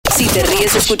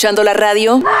¿Sigues escuchando la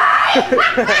radio?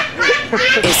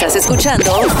 Estás escuchando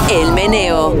El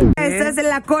Meneo. Esta es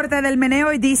la Corte del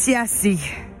Meneo y dice así.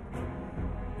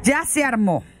 Ya se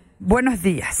armó. Buenos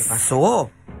días. ¿Qué pasó?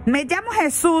 Me llamo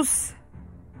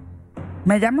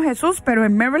Jesús, pero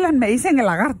en Maryland me dicen el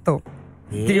lagarto.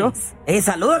 Dios.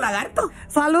 Saludos, lagarto.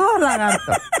 Saludos,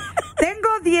 lagarto. Tengo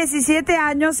 17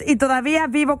 años y todavía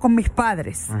vivo con mis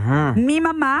padres. Ajá. Mi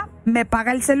mamá me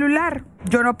paga el celular,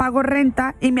 yo no pago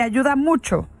renta y me ayuda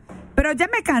mucho. Pero ya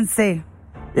me cansé.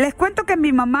 Les cuento que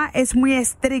mi mamá es muy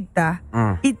estricta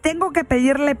y tengo que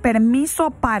pedirle permiso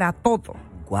para todo.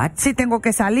 ¿What? Si tengo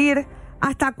que salir,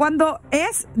 hasta cuando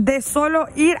es de solo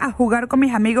ir a jugar con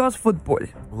mis amigos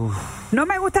fútbol. No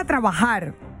me gusta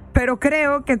trabajar, pero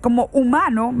creo que como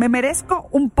humano me merezco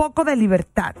un poco de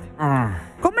libertad.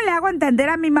 ¿Cómo le hago entender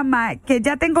a mi mamá que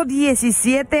ya tengo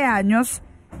 17 años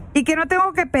y que no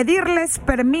tengo que pedirles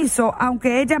permiso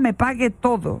aunque ella me pague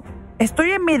todo?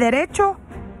 ¿Estoy en mi derecho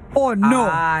o no?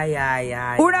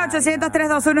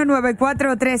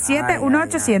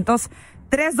 1-800-321-9437,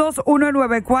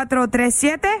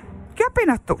 1-800-321-9437. ¿Qué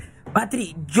opinas tú?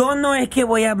 Patri, yo no es que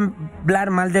voy a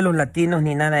hablar mal de los latinos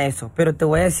ni nada de eso, pero te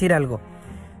voy a decir algo.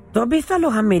 ¿Tú has visto a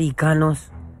los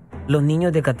americanos, los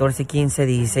niños de 14, 15,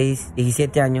 16,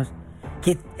 17 años,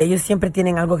 que ellos siempre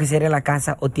tienen algo que hacer en la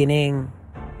casa o tienen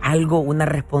algo, una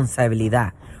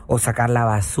responsabilidad? O sacar la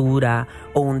basura,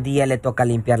 o un día le toca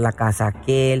limpiar la casa a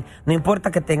aquel. No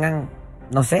importa que tengan,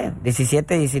 no sé,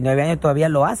 17, 19 años, todavía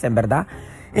lo hacen, ¿verdad?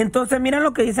 Entonces, mira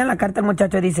lo que dice en la carta el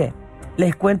muchacho. Dice,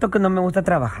 les cuento que no me gusta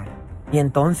trabajar. Y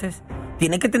entonces,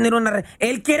 tiene que tener una...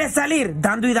 Él quiere salir,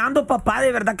 dando y dando, papá.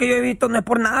 De verdad que yo he visto, no es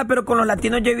por nada, pero con los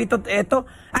latinos yo he visto esto.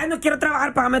 Ay, no quiero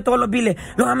trabajar, págame todos los biles.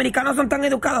 Los americanos son tan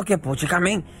educados que, pucha,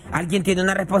 amén. Alguien tiene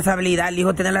una responsabilidad, el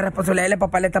hijo tiene la responsabilidad, el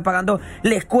papá le está pagando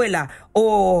la escuela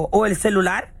o el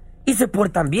celular. Y se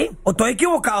portan bien. ¿O estoy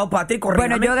equivocado, Patri?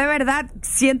 Corrígame. Bueno, yo de verdad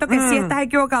siento que sí estás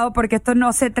equivocado, porque esto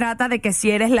no se trata de que si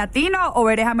eres latino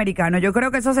o eres americano. Yo creo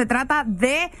que eso se trata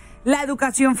de la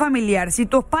educación familiar. Si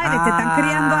tus padres te están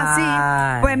criando así,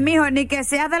 pues mijo, ni que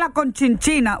seas de la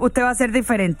conchinchina, usted va a ser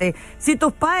diferente. Si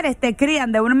tus padres te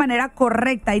crían de una manera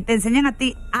correcta y te enseñan a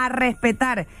ti a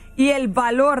respetar y el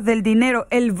valor del dinero,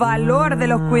 el valor de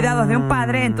los cuidados de un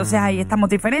padre, entonces ahí estamos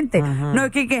diferentes. No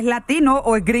es que es latino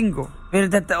o es gringo. Pero,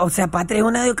 o sea, Patri, es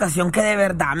una educación que de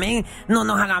verdad, men, no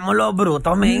nos hagamos los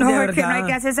brutos, men, no, de es verdad. que no hay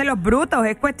que hacerse los brutos,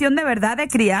 es cuestión de verdad de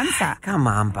crianza. Come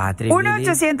on, Patri.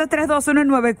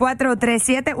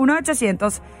 1-800-321-9437,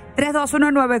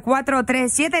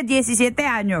 1-800-321-9437, 17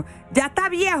 años. Ya está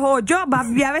viejo, yo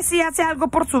voy a ver si hace algo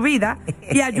por su vida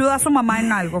y ayuda a su mamá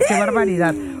en algo. Qué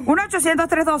barbaridad.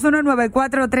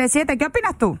 1-800-321-9437, ¿qué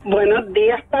opinas tú? Buenos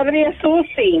días, Padre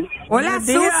Susi. Hola, Buenos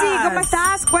días. Susi, ¿cómo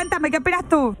estás? Cuéntame, ¿qué opinas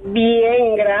tú?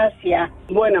 Bien, gracias.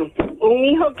 Bueno, un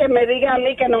hijo que me diga a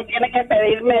mí que no tiene que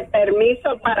pedirme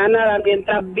permiso para nada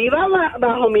mientras viva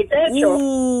bajo mi techo,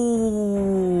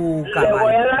 le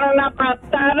voy a dar una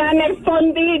patada en el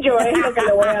fondillo, es lo que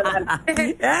le voy a dar.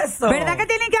 Eso. ¿Verdad que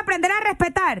tienen que aprender a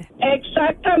respetar?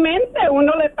 Exactamente,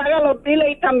 uno le paga los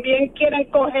biles y también quieren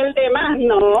coger de más,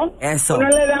 ¿no? Eso. Uno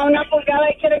le da una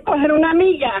pulgada y quiere coger una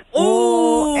milla.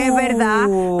 Es verdad.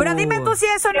 Pero dime tú si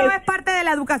eso no es parte de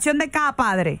la educación de cada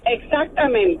padre.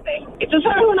 Exactamente. Y tú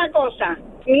sabes una cosa,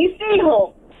 mis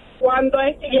hijos,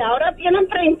 y ahora tienen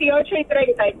 38 y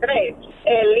 33,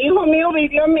 el hijo mío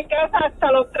vivió en mi casa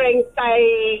hasta los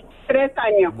 33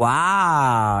 años.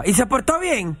 Wow. ¿Y se portó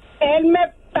bien? Él me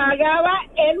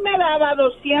daba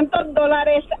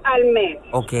 $200 al mes.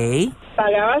 Ok.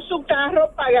 Pagaba su carro,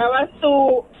 pagaba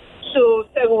su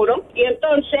seguro, y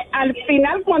entonces al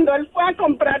final cuando él fue a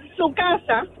comprar su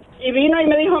casa y vino y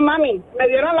me dijo, mami, me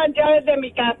dieron las llaves de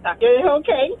mi casa. Yo dije, ok,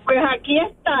 pues aquí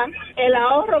está el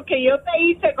ahorro que yo te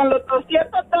hice con los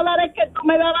 $200 que tú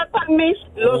me dabas al mes,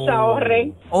 los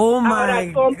ahorré. Oh, my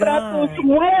Ahora compra God. tus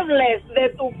muebles de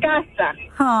tu casa.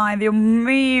 Ay, Dios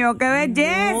mío, qué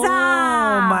belleza.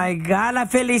 Oh, my God, la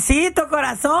felicito,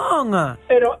 corazón.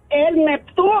 Pero él me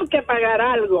tuvo que pagar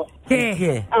algo,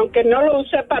 ¿Qué? aunque no lo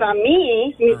usé para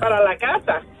mí ni para la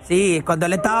casa. Sí, cuando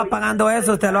él estaba pagando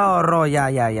eso, usted lo ahorró,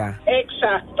 ya.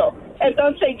 Exacto.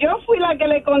 Entonces yo fui la que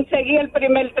le conseguí el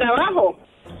primer trabajo.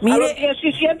 Mire. A los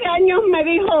 17 años me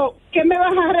dijo, ¿qué me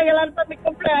vas a regalar para mi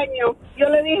cumpleaños? Yo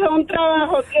le dije, un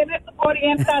trabajo, tienes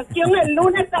orientación el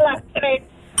lunes a las 3.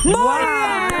 ¡Muy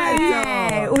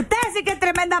bien! Usted sí que es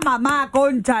tremenda mamá,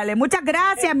 cónchale. Muchas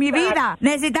gracias, mi vida.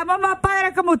 Necesitamos más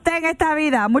padres como usted en esta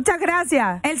vida. Muchas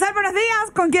gracias. El Sol, buenos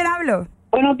días. ¿Con quién hablo?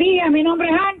 Buenos días, mi nombre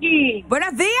es Angie.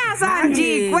 Buenos días,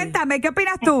 Angie. Cuéntame, ¿qué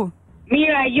opinas tú?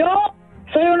 Mira, yo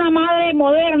soy una madre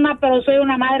moderna, pero soy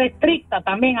una madre estricta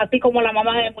también, así como la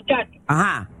mamá del muchacho.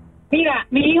 Ajá. Mira,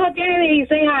 mi hijo tiene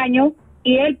 16 años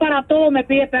y él para todo me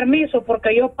pide permiso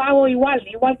porque yo pago igual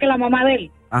que la mamá de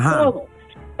él. Ajá. Todo.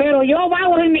 Pero yo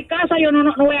vago en mi casa, yo no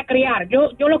voy a criar. Yo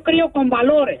los crío con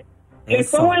valores. Le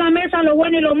pongo en la mesa lo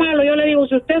bueno y lo malo. Yo le digo,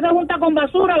 si usted se junta con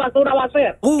basura, basura va a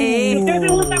ser. Si usted se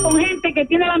junta con gente que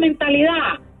tiene la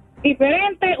mentalidad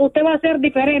diferente, usted va a ser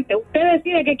diferente. Usted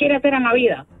decide qué quiere hacer en la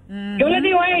vida. Yo les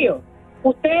digo a ellos,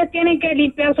 ustedes tienen que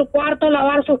limpiar su cuarto,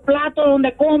 lavar sus platos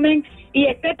donde comen, y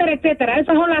etcétera, etcétera.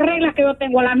 Esas son las reglas que yo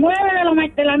tengo. A las 9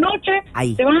 de la noche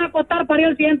se van a acostar para ir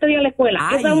el siguiente día a la escuela.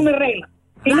 Esa es mi regla.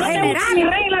 Si no te gustan mis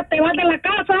reglas, te vas de la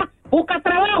casa, buscas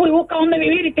trabajo y buscas dónde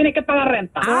vivir y tienes que pagar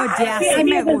renta. Oye, así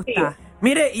me gusta.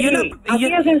 Mire, así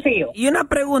es sencillo. Y una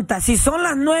pregunta, si son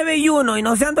las 9:01 y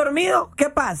no se han dormido, ¿qué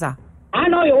pasa? Ah,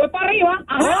 no, yo voy para arriba,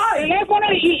 teléfono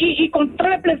y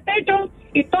control de PlayStation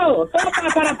y todo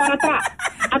para atrás.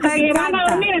 Hasta que van a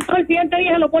dormir, entonces el siguiente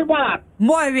día se lo vuelvo a dar.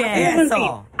 Muy bien.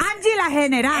 Eso. Angie la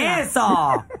general.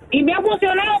 Eso. Y me ha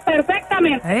funcionado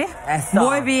perfectamente. Eso.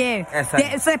 Muy bien.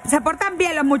 Eso. Se portan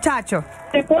bien los muchachos.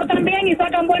 Se portan bien y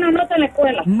sacan buenas notas en la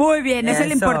escuela. Muy bien, eso es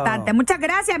lo Eso. importante. Muchas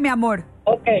gracias, mi amor.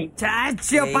 Ok. Chacho,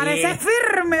 Sí. parece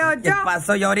firme, ¿Qué oye.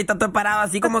 pasó? Yo ahorita estoy parado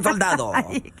así como soldado.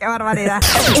 Ay, qué barbaridad.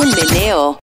 El Meneo.